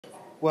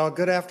Well,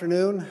 good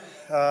afternoon.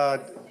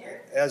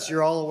 As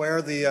you're all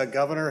aware, the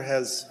governor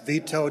has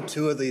vetoed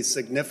two of the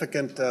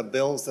significant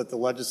bills that the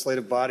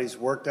legislative bodies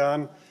worked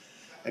on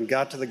and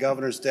got to the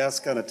governor's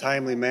desk on a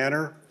timely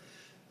manner.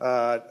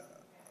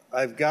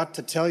 I've got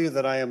to tell you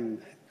that I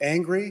am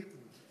angry.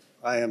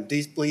 I am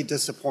deeply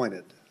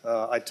disappointed.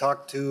 I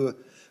talked to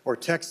or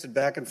texted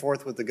back and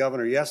forth with the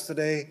governor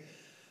yesterday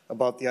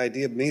about the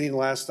idea of meeting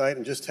last night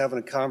and just having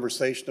a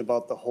conversation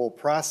about the whole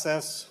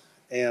process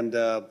and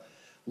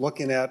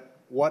looking at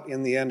what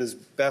in the end is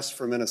best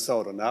for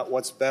Minnesota, not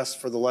what's best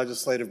for the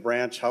legislative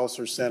branch, House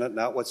or Senate,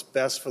 not what's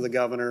best for the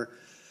governor,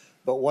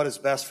 but what is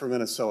best for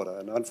Minnesota.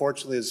 And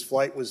unfortunately, his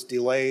flight was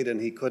delayed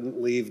and he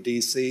couldn't leave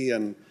D.C.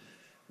 And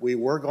we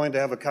were going to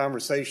have a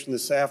conversation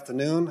this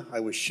afternoon. I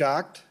was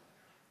shocked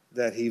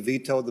that he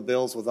vetoed the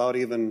bills without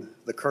even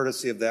the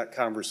courtesy of that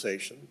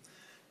conversation.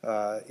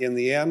 In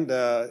the end,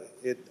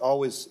 it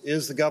always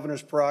is the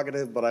governor's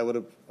prerogative, but I would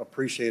have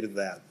appreciated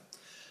that.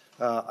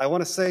 I want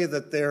to say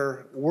that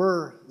there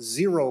were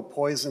 0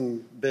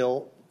 poison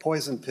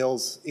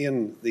pills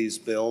in these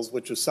bills,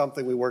 which was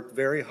something we worked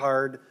very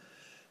hard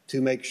to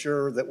make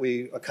sure that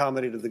we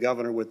accommodated the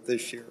governor with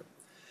this year.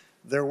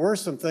 There were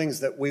some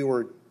things that we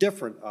were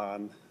different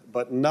on,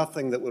 but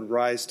nothing that would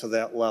rise to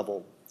that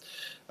level.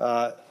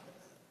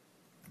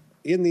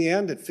 In the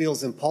end, it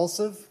feels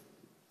impulsive,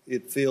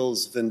 it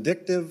feels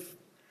vindictive,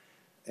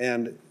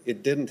 and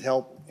it didn't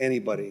help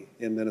anybody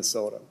in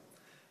Minnesota.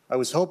 I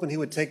was hoping he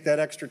would take that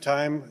extra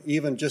time,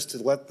 even just to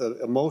let the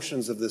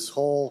emotions of this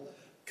whole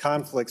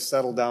conflict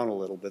settle down a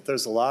little bit.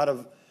 There's a lot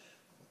of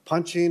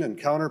punching and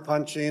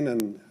counter-punching,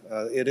 and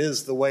it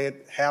is the way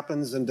it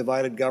happens in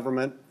divided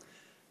government.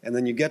 And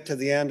then you get to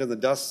the end and the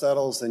dust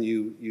settles and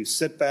you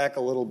sit back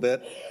a little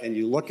bit and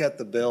you look at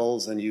the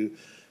bills and you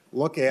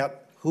look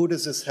at who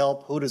does this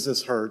help, who does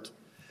this hurt,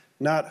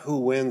 not who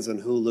wins and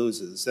who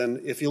loses.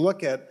 And if you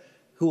look at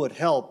who it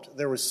helped,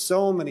 there were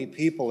so many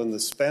people in the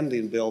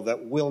spending bill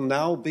that will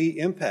now be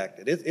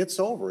impacted. It's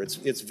over.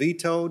 It's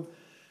vetoed.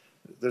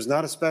 There's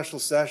not a special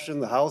session.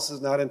 The House is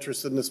not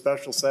interested in a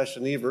special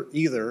session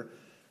either,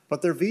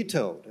 but they're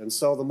vetoed. And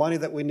so the money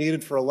that we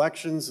needed for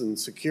elections and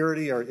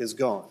security is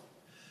gone.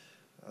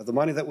 The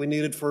money that we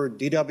needed for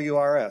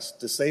DWRS,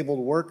 disabled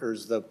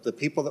workers, the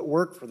people that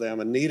work for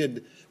them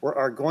and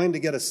are going to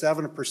get a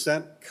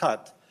 7%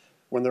 cut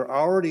when they're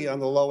already on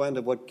the low end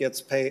of what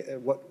gets paid,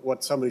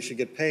 what somebody should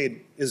get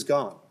paid, is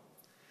gone.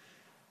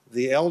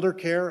 The elder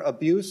care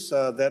abuse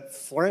that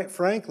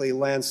frankly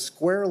lands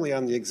squarely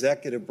on the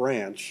executive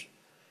branch,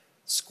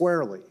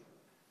 squarely.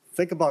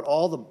 Think about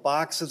all the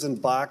boxes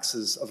and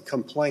boxes of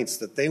complaints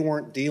that they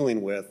weren't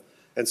dealing with,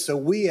 and so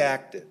we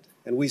acted.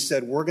 And we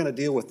said, we're going to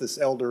deal with this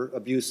elder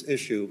abuse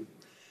issue.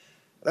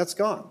 That's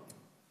gone.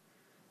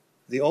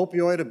 The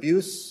opioid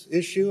abuse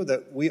issue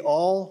that we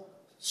all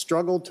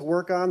struggled to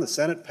work on, the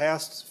Senate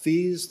passed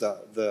fees,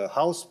 the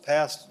House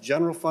passed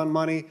general fund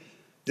money.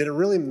 Did it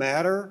really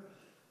matter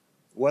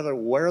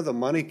where the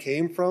money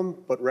came from,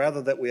 but rather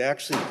that we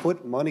actually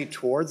put money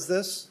towards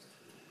this?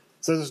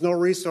 So there's no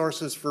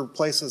resources for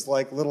places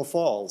like Little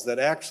Falls that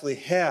actually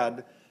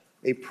had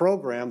a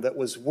program that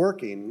was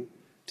working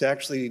to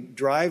actually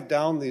drive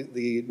down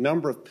the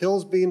number of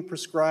pills being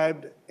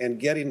prescribed and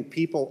getting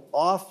people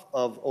off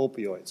of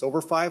opioids.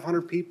 Over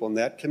 500 people in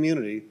that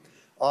community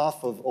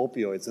off of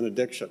opioids and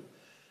addiction.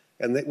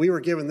 And that we were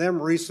giving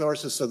them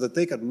resources so that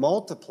they could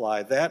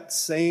multiply that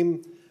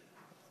same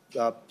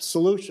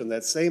solution,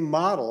 that same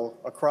model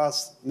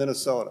across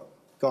Minnesota.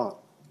 Gone.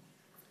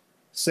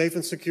 Safe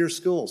and secure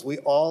schools. We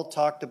all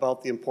talked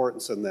about the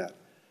importance in that.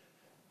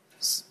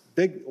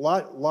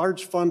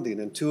 Large funding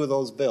in 2 of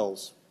those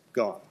bills,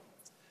 gone.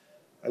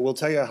 I will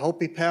tell you, I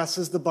hope he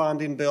passes the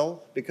bonding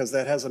bill because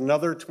that has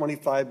another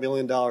 $25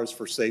 million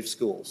for safe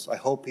schools. I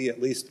hope he at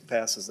least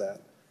passes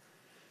that.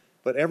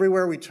 But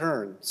everywhere we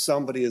turn,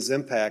 somebody is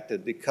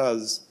impacted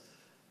because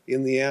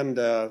in the end,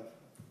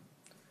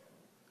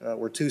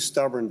 we're too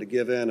stubborn to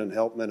give in and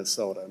help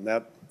Minnesota. And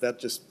that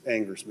just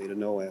angers me to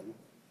no end.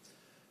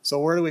 So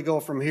where do we go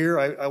from here?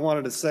 I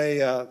wanted to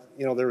say, I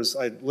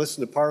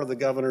listened to part of the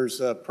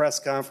governor's press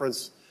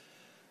conference,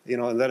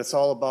 and that it's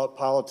all about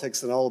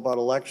politics and all about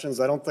elections.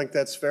 I don't think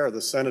that's fair.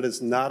 The Senate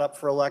is not up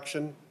for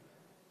election.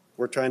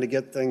 We're trying to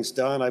get things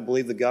done. I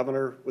believe the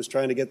governor was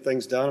trying to get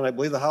things done, and I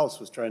believe the House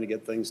was trying to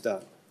get things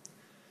done.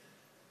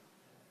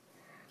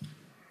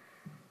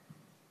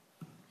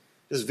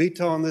 Just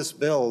vetoing these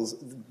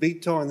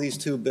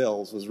 2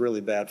 bills was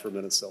really bad for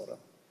Minnesota.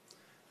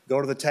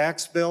 Go to the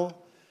tax bill.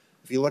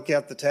 If you look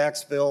at the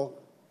tax bill,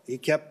 he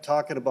kept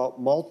talking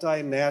about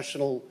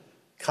multinational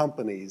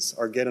companies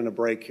are getting a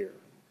break here.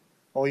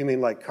 Oh, you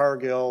mean like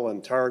Cargill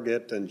and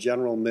Target and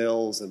General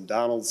Mills and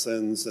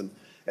Donaldson's and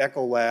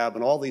Ecolab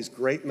and all these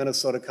great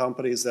Minnesota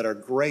companies that are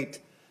great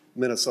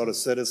Minnesota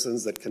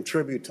citizens that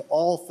contribute to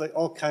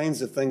all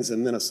kinds of things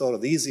in Minnesota.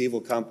 These evil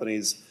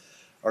companies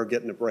are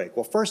getting a break.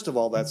 Well, first of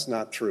all, that's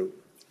not true.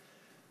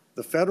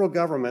 The federal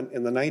government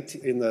in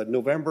the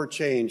November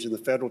change in the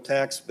federal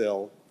tax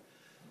bill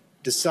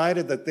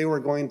decided that they were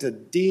going to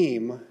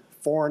deem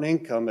foreign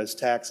income as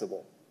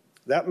taxable.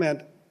 That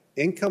meant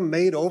income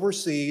made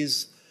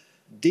overseas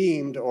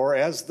deemed or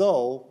as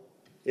though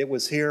it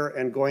was here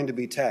and going to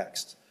be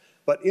taxed.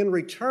 But in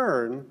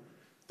return,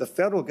 the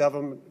federal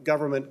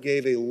government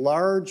gave a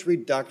large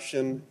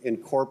reduction in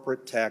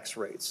corporate tax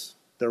rates.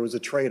 There was a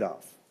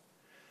trade-off.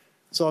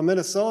 So in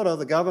Minnesota,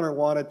 the governor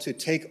wanted to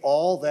take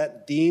all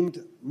that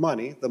deemed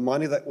money, the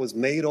money that was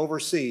made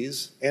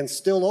overseas and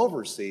still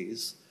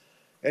overseas,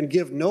 and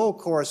give no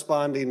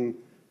corresponding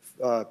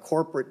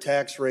corporate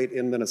tax rate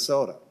in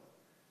Minnesota.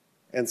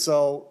 And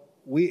so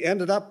we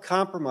ended up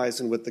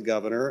compromising with the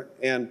governor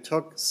and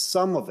took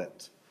some of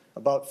it,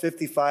 about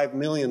 $55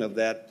 million of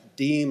that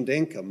deemed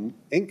income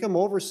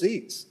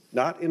overseas,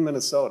 not in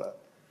Minnesota.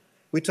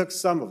 We took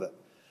some of it.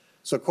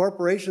 So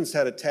corporations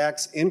had a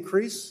tax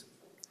increase,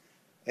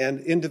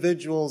 and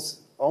individuals,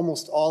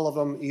 almost all of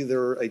them,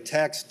 either a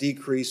tax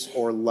decrease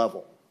or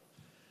level.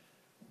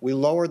 We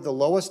lowered the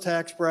lowest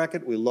tax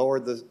bracket, we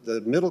lowered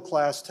the middle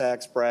class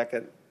tax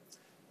bracket,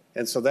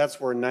 and so that's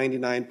where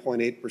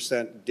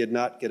 99.8% did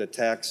not get a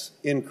tax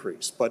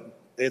increase. But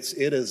it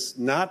is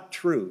not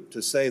true to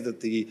say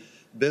that the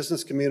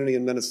business community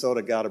in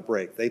Minnesota got a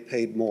break. They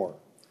paid more.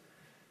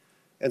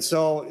 And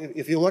so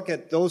if you look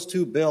at those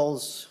two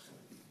bills,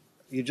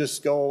 you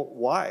just go,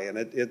 why? And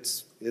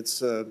it's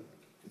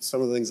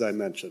some of the things I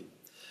mentioned.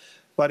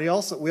 But we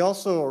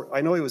also,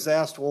 I know he was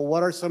asked, well,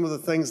 what are some of the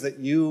things that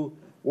you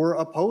were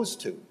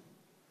opposed to?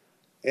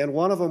 And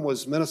one of them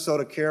was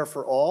Minnesota Care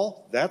for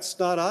All. That's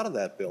not out of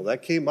that bill.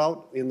 That came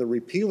out in the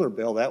repealer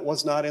bill. That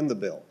was not in the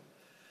bill.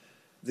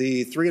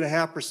 The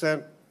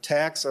 3.5%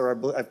 tax, or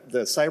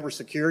the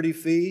cybersecurity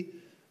fee,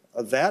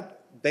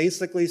 that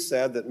basically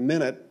said that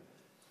Minute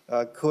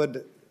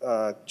could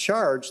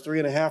charge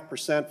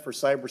 3.5% for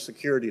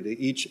cybersecurity to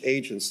each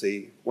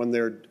agency when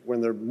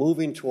they're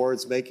moving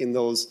towards making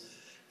those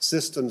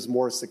systems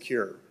more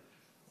secure.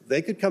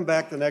 They could come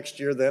back the next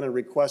year then and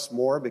request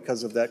more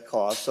because of that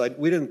cost. So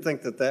we didn't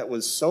think that that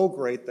was so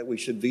great that we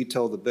should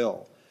veto the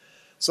bill.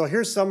 So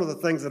here's some of the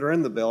things that are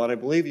in the bill, and I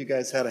believe you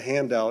guys had a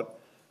handout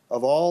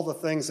of all the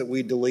things that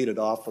we deleted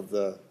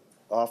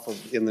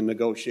in the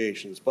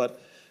negotiations.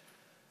 But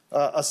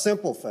a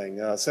simple thing,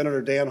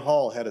 Senator Dan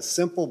Hall had a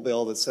simple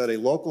bill that said a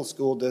local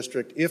school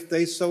district, if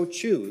they so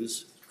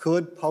choose,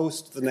 could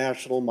post the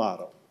national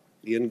motto,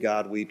 "In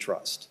God We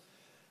Trust."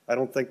 I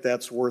don't think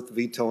that's worth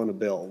vetoing a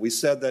bill. We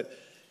said that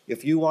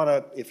if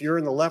you're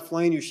in the left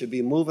lane, you should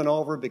be moving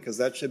over because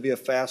that should be a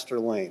faster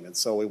lane. And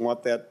so we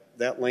want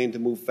that lane to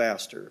move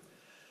faster.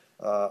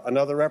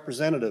 Another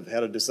representative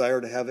had a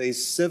desire to have a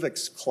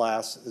civics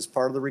class as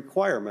part of the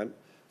requirement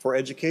for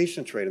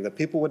education training, that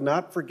people would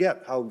not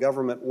forget how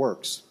government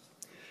works.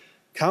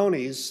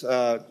 Counties,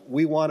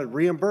 we wanted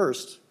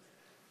reimbursed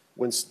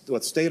when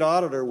the state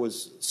auditor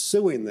was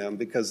suing them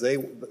because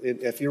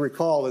if you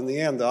recall, in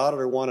the end, the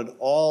auditor wanted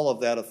all of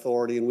that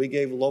authority, and we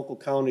gave local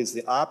counties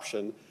the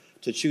option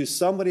to choose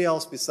somebody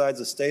else besides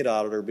the state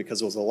auditor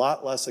because it was a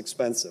lot less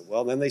expensive.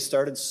 Well, then they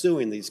started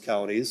suing these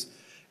counties,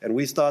 and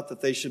we thought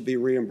that they should be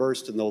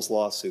reimbursed in those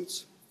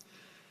lawsuits.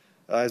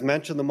 As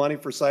mentioned, the money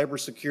for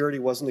cybersecurity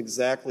wasn't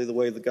exactly the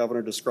way the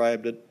governor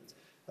described it.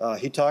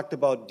 He talked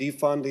about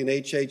defunding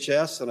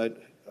HHS, and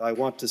I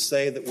want to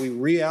say that we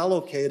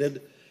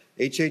reallocated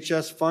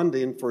HHS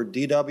funding for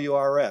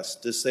DWRS,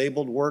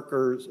 disabled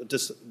workers,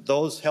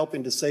 those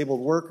helping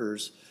disabled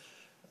workers.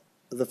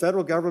 The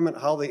federal government,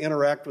 how they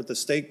interact with the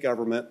state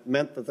government,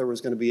 meant that there was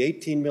going to be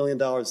 $18 million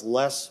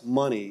less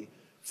money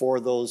for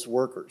those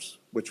workers,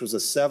 which was a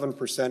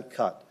 7%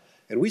 cut.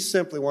 And we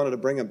simply wanted to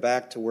bring them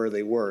back to where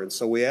they were. And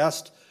so we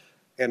asked,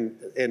 and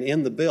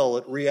in the bill,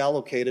 it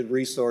reallocated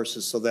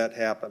resources so that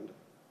happened.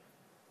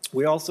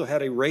 We also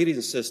had a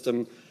rating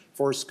system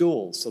for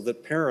schools so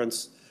that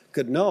parents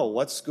could know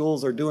what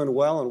schools are doing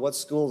well and what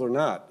schools are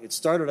not. It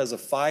started as a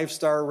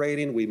 5-star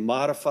rating. We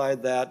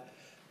modified that,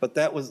 but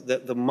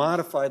the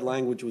modified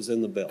language was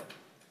in the bill.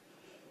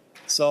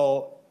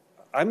 So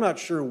I'm not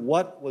sure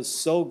what was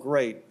so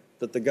great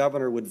that the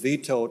governor would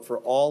veto it for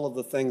all of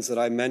the things that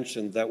I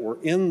mentioned that were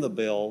in the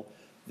bill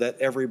that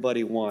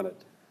everybody wanted.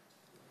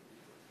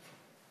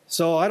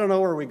 So I don't know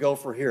where we go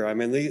from here. I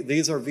mean,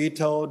 these are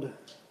vetoed.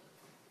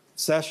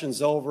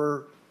 Session's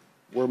over.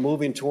 We're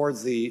moving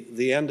towards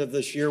the end of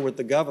this year with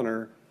the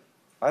governor.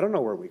 I don't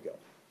know where we go.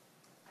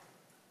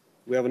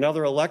 We have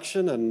another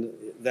election, and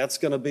that's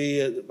going to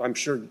be, I'm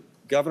sure,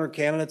 governor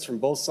candidates from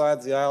both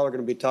sides of the aisle are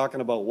going to be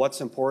talking about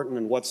what's important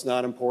and what's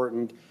not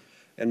important,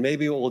 and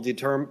maybe it will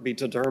be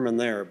determined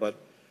there. But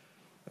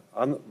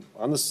on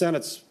the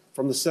Senate's,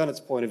 from the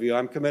Senate's point of view,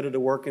 I'm committed to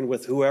working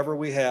with whoever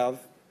we have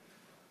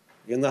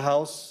in the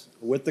House,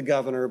 with the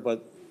governor,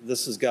 but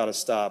this has got to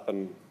stop,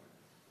 and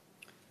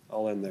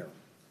I'll end there.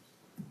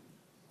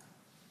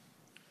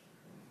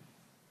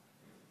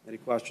 Any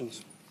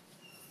questions?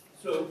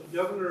 So,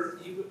 Governor,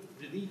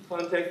 did he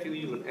contact you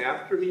even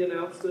after he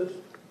announced this?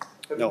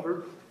 Have No. you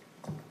heard?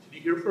 Did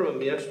you hear from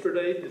him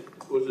yesterday?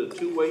 Was it a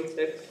two-way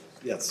text?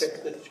 Yes.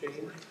 Text that changed?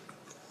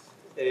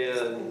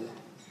 And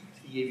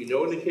he gave you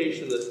no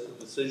indication that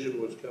the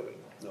decision was coming?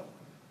 No.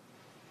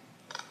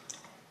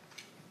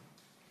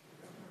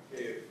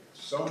 If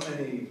so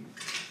many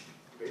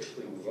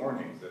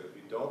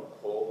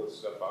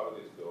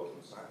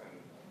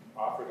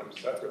offered them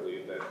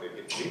separately that they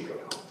get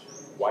vetoed.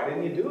 Why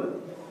didn't you do it?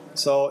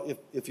 So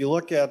if you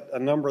look at a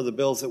number of the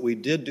bills that we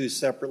did do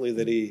separately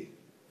that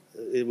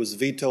it was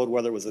vetoed,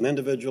 whether it was an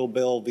individual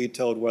bill,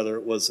 vetoed whether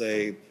it was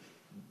a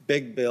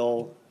big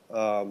bill,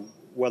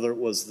 whether it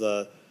was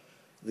the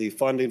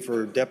funding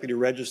for deputy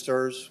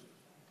registers.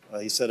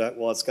 He said,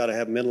 well, it's got to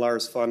have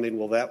MNLARS funding.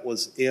 Well, that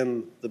was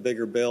in the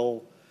bigger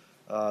bill.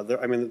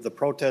 I mean, the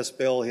protest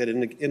bill, he had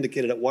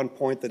indicated at one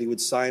point that he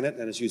would sign it,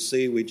 and as you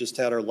see, we just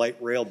had our light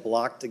rail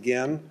blocked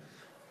again.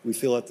 We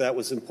feel that that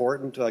was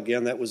important.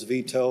 Again, that was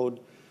vetoed.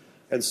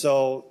 And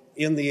so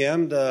in the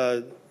end,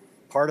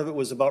 part of it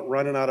was about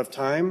running out of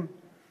time,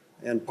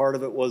 and part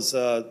of it was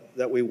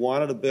that we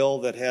wanted a bill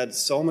that had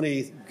so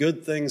many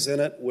good things in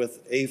it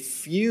with a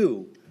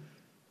few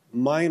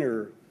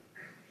minor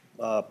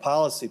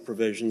policy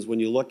provisions when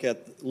you look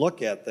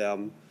at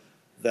them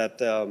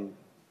that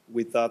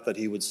we thought that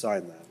he would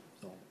sign that.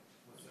 So.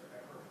 Was there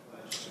ever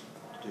a pledge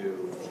to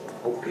do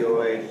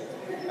opioid,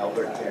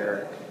 elder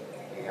care,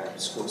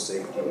 and school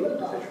safety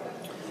individually?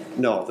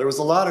 No, there was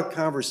a lot of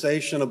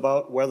conversation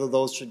about whether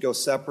those should go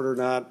separate or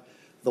not.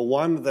 The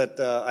one that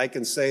I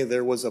can say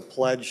there was a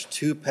pledge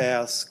to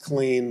pass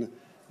clean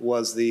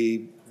was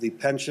the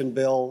pension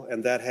bill,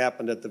 and that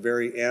happened at the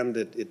very end.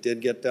 It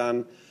did get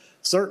done.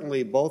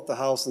 Certainly, both the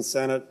House and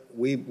Senate,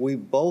 we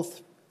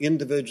both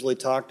individually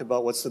talked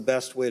about what's the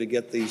best way to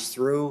get these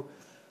through.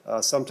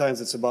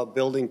 Sometimes it's about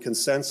building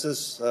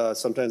consensus.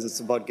 Sometimes it's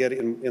about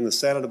getting, in the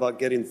Senate, about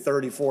getting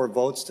 34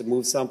 votes to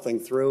move something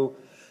through.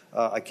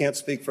 I can't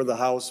speak for the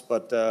House,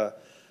 but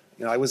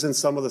you know, I was in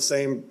some of the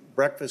same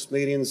breakfast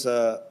meetings.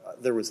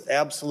 There was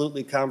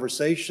absolutely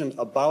conversation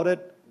about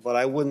it, but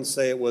I wouldn't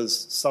say it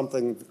was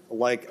something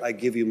like I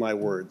give you my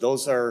word.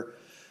 Those are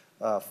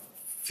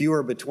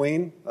fewer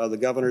between. The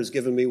governor's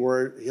given me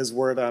his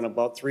word on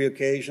about 3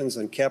 occasions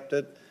and kept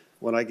it.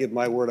 When I give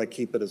my word, I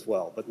keep it as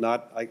well, but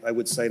not, I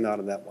would say not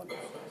on that one.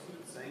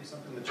 Saying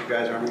something that you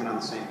guys aren't even on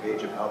the same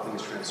page of how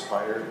things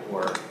transpired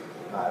or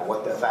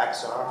what the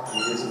facts are? I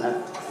mean, isn't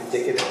that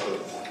indicative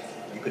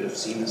of you could have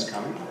seen this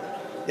coming?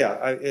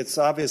 Yeah, it's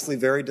obviously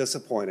very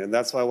disappointing.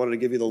 That's why I wanted to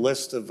give you the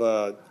list of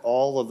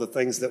all of the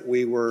things that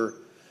we were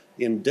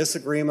in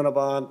disagreement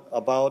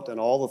about and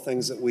all the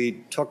things that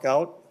we took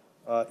out,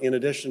 in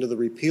addition to the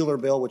repealer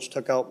bill, which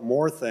took out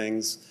more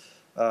things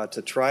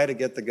to try to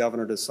get the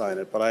governor to sign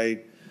it. But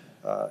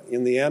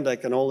in the end, I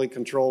can only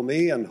control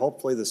me and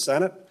hopefully the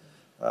Senate.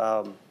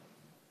 I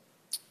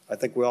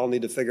think we all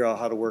need to figure out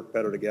how to work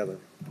better together.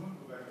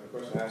 The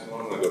question I asked a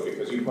moment ago,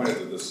 because you pointed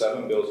to the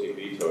 7 bills he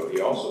vetoed,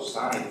 he also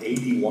signed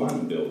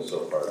 81 bills so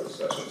far this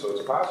session. So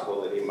it's possible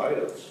that he might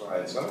have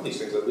signed some of these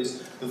things, at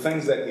least the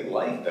things that he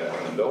liked that were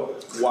in the bill.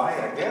 Why,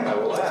 again, I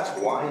will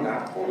ask, why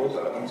not pull those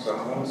out and some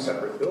of them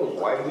separate bills?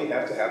 Why do we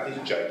have to have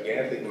these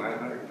gigantic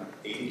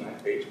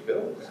 989-page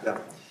bills? Yeah.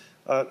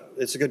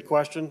 It's a good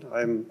question.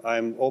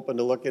 I'm open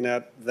to looking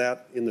at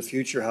that in the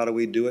future. How do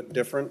we do it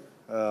different?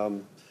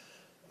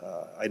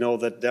 I know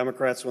that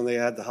Democrats, when they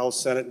had the House,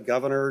 Senate, and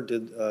Governor,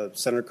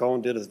 Senator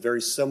Cohen did a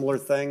very similar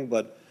thing,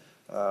 but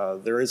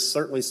there is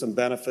certainly some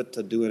benefit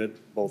to doing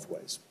it both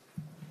ways.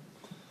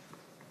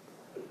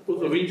 With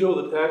the veto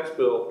of the tax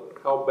bill,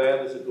 how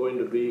bad is it going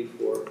to be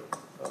for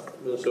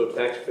Minnesota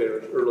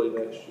taxpayers early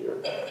next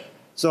year?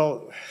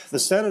 So the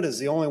Senate is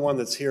the only one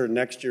that's here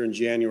next year in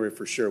January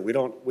for sure. We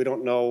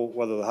don't know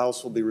whether the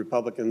House will be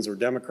Republicans or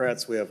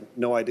Democrats. We have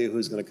no idea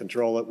who's going to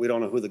control it. We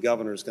don't know who the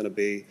governor is going to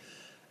be.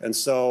 And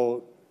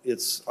so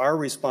it's our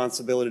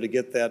responsibility to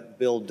get that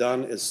bill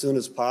done as soon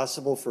as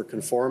possible for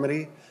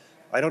conformity.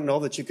 I don't know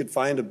that you could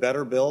find a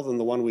better bill than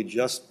the one we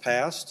just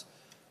passed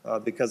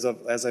because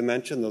of, as I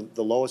mentioned,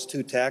 the lowest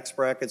 2 tax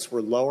brackets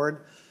were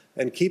lowered.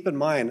 And keep in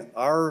mind,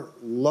 our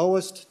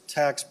lowest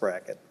tax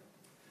bracket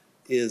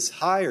is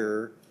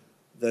higher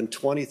than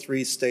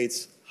 23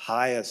 states'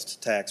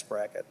 highest tax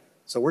bracket.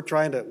 So we're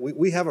trying to,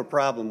 we have a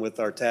problem with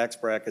our tax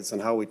brackets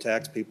and how we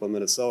tax people in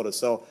Minnesota.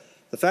 So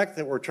the fact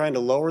that we're trying to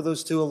lower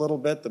those 2 a little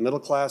bit, the middle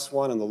class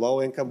one and the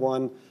low income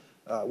one,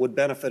 would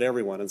benefit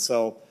everyone. And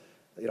so,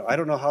 you know, I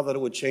don't know how that it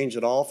would change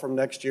at all from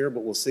next year,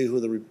 but we'll see who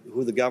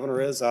the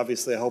governor is.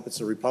 Obviously, I hope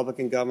it's a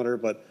Republican governor,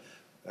 but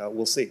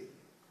we'll see.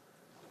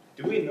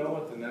 Do we know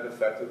what the net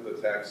effect of the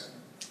tax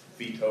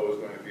veto is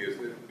going to be? Is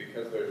it,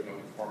 because there's no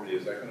conformity,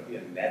 is that going to be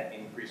a net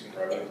increase in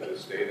revenue to the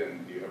state,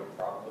 and do you have a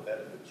problem with that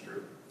if it's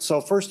true?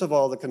 So first of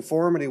all, the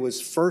conformity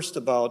was first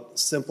about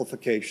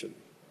simplification.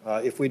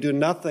 If we do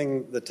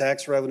nothing, the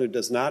tax revenue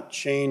does not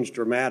change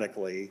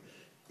dramatically.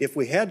 If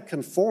we had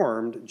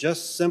conformed,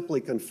 just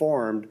simply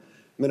conformed,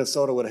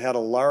 Minnesota would have had a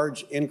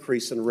large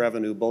increase in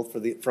revenue, both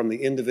from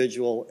the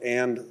individual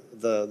and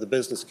the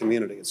business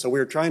community. So we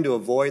were trying to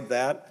avoid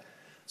that.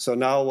 So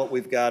now what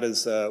we've got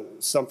is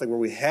something where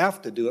we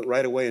have to do it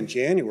right away in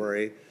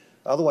January.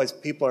 Otherwise,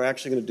 people are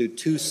actually going to do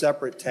 2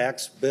 separate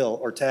tax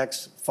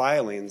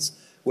filings,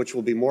 which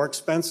will be more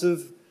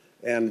expensive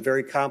and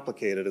very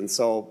complicated. And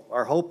so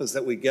our hope is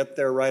that we get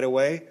there right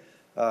away.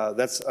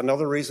 That's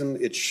another reason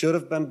it should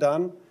have been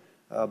done,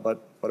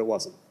 but it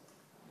wasn't.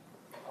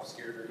 How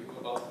scared are you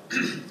about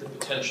the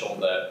potential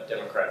that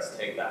Democrats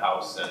take the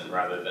House and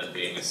rather than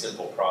being a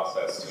simple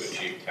process to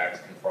achieve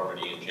tax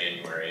conformity in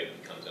January,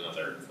 it becomes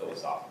another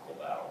philosophical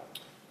battle?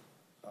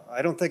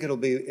 I don't think it'll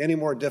be any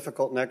more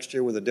difficult next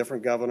year with a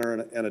different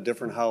governor and a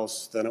different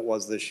House than it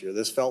was this year.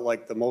 This felt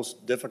like the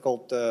most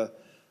difficult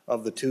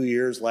of the 2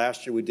 years.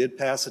 Last year we did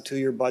pass a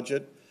 2-year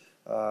budget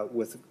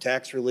with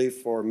tax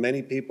relief for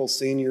many people,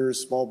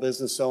 seniors, small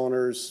business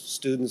owners,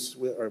 students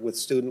with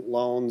student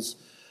loans,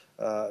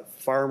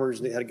 farmers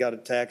had got a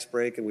tax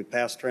break, and we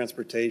passed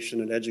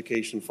transportation and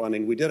education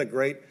funding. We did a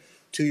great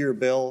 2-year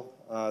bill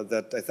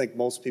that I think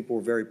most people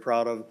were very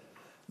proud of.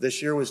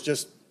 This year was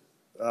just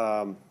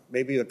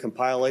maybe a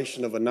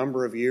compilation of a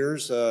number of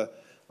years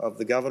of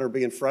the governor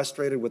being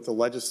frustrated with the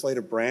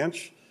legislative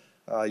branch.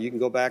 You can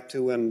go back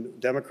to when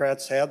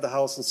Democrats had the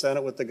House and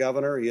Senate with the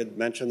governor. He had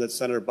mentioned that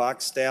Senator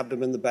Box stabbed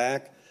him in the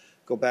back.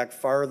 Go back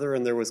farther,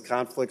 and there was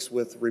conflicts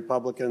with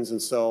Republicans, and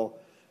so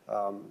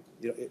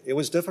it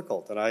was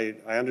difficult. And I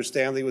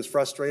understand that he was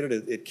frustrated.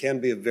 It can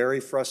be a very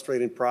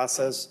frustrating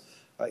process.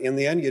 In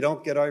the end, you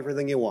don't get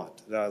everything you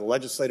want. The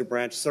legislative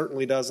branch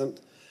certainly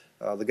doesn't.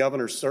 The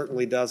governor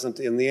certainly doesn't.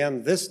 In the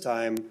end, this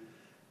time,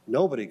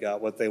 nobody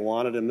got what they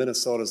wanted, and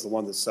Minnesota is the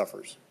one that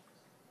suffers.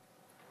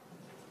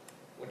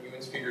 When you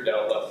and Speaker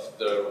Dow left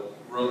the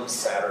room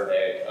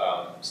Saturday,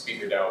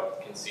 Speaker Dow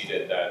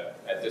conceded that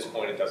at this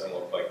point it doesn't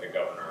look like the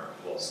governor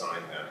will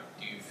sign them.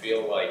 Do you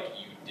feel like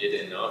you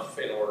did enough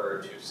in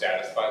order to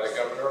satisfy the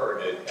governor, or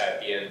did at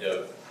the end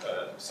of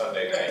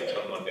Sunday night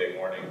till Monday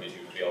morning, did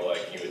you feel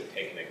like you had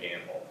taken a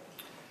gamble?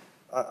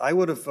 I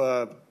would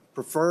have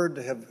preferred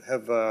to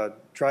have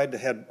tried to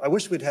have, I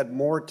wish we'd had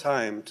more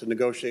time to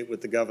negotiate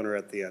with the governor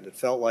at the end. It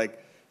felt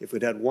like if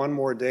we'd had one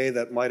more day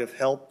that might have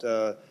helped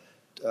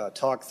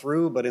talk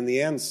through, but in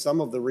the end, some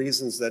of the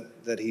reasons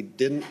that he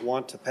didn't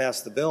want to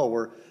pass the bill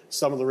were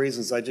some of the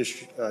reasons I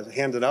just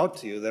handed out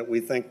to you that we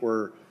think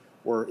were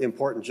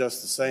important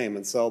just the same.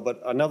 And so,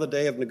 but another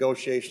day of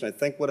negotiation I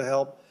think would have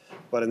helped,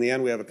 but in the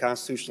end we have a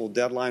constitutional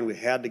deadline. We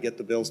had to get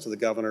the bills to the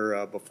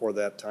governor before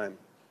that time.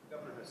 The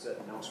governor has said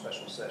no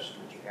special session,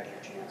 that you had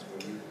your chance.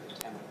 Will you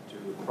attempt to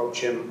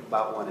approach him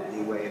about one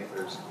anyway if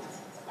there's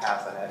a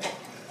path ahead?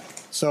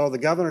 So the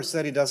governor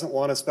said he doesn't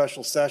want a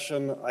special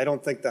session. I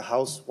don't think the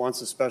House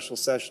wants a special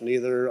session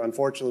either.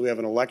 Unfortunately, we have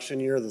an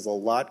election year. There's a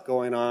lot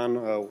going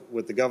on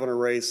with the governor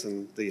race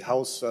and the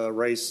House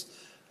race.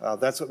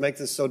 That's what makes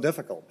this so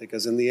difficult,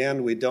 because in the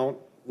end,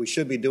 we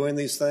should be doing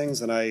these things,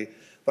 but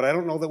I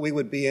don't know that we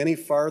would be any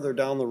farther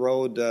down the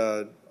road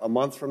a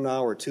month from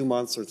now or 2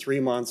 months or 3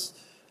 months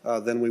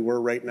than we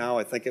were right now.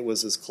 I think it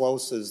was as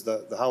close as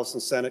the House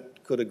and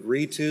Senate could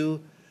agree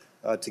to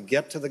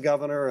get to the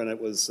governor, and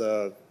it was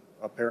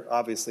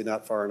obviously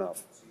not far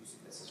enough. So you see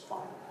this as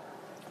final?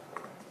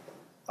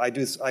 I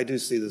do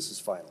see this as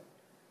final.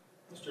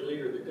 Mr.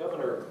 Leader, the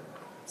governor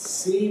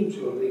seemed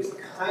to at least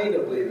kind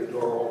of leave the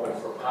door open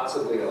for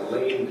possibly a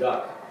lame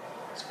duck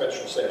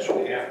special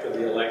session after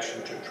the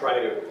election to try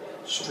to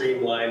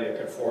streamline the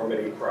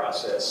conformity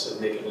process and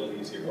make it a little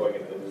easier going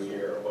into the new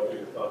year. What are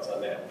your thoughts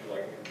on that? Would you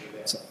like him to do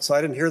that? So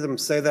I didn't hear them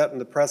say that in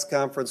the press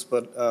conference,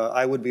 but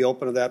I would be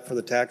open to that for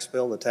the tax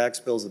bill. The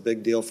tax bill is a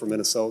big deal for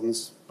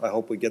Minnesotans. I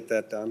hope we get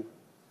that done.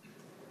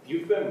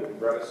 You've been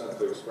reticent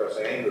to express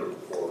anger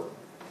before.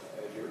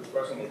 As you're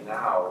expressing it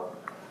now,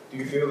 do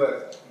you feel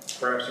that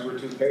perhaps you were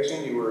too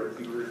patient, you were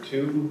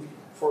too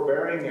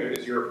forbearing, or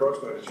is your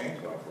approach going to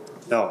change going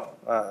forward? No,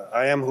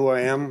 I am who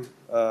I am.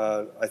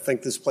 I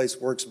think this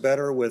place works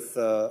better with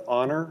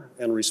honor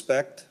and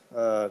respect.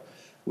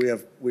 We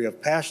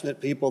have passionate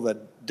people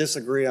that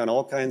disagree on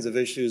all kinds of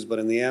issues, but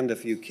in the end,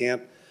 if you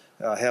can't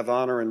have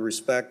honor and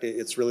respect,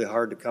 it's really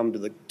hard to come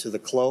to the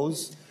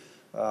close.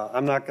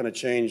 I'm not going to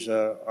change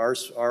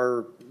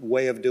our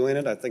way of doing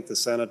it. I think the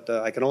Senate,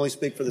 I can only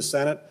speak for the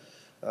Senate,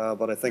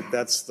 but I think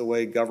that's the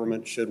way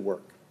government should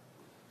work.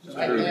 So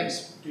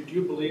did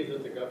you believe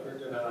that the governor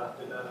did not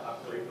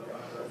operate with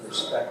honor and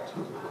respect to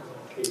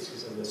the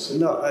cases in this city?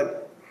 No,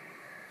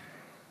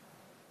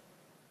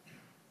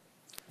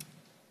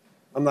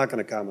 I'm not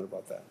going to comment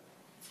about that.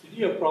 Did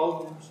you have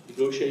problems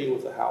negotiating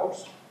with the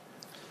House?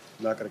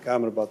 I'm not going to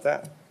comment about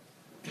that.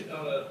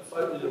 On a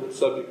slightly different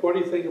subject, what do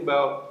you think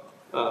about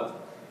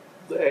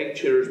the ag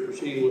chairs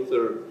proceeding with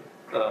their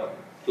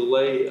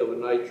delay of a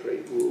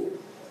nitrate rule?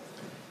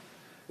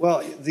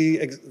 Well,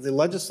 the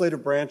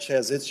legislative branch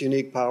has its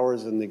unique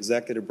powers, and the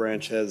executive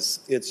branch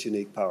has its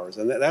unique powers,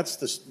 and that's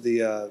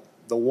the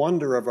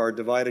wonder of our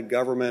divided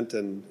government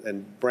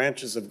and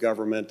branches of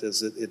government is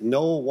that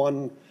no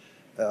one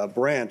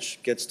branch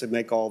gets to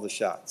make all the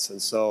shots,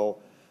 and so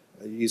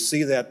you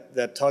see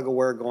that tug of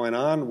war going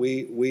on.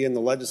 We in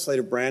the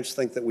legislative branch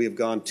think that we have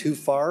gone too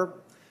far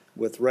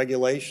with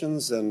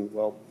regulations and,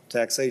 well,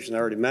 taxation I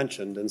already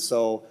mentioned, and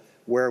so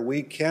where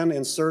we can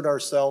insert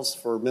ourselves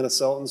for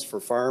Minnesotans, for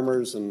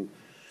farmers and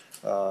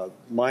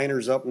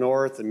miners up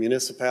north and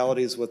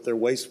municipalities with their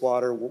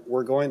wastewater,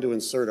 we're going to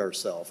insert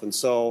ourselves. And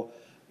so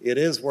it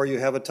is where you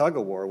have a tug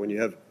of war, when you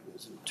have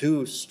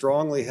two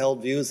strongly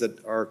held views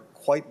that are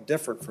quite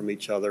different from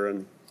each other.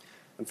 And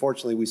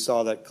unfortunately, we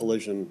saw that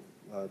collision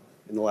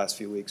in the last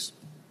few weeks.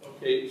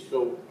 Okay,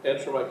 so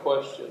answer my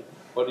question.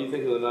 What do you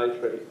think of the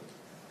nitrate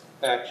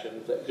action?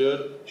 Is that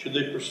good? Should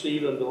they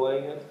proceed on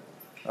delaying it?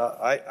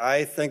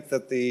 I think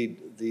that the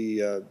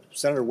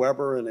Senator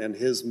Weber and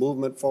his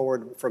movement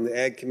forward from the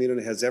ag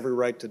community has every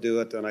right to do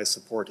it, and I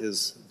support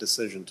his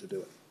decision to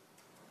do it.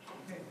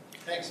 Okay,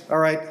 thanks. All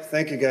right,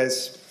 thank you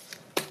guys.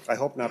 I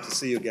hope not to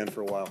see you again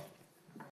for a while.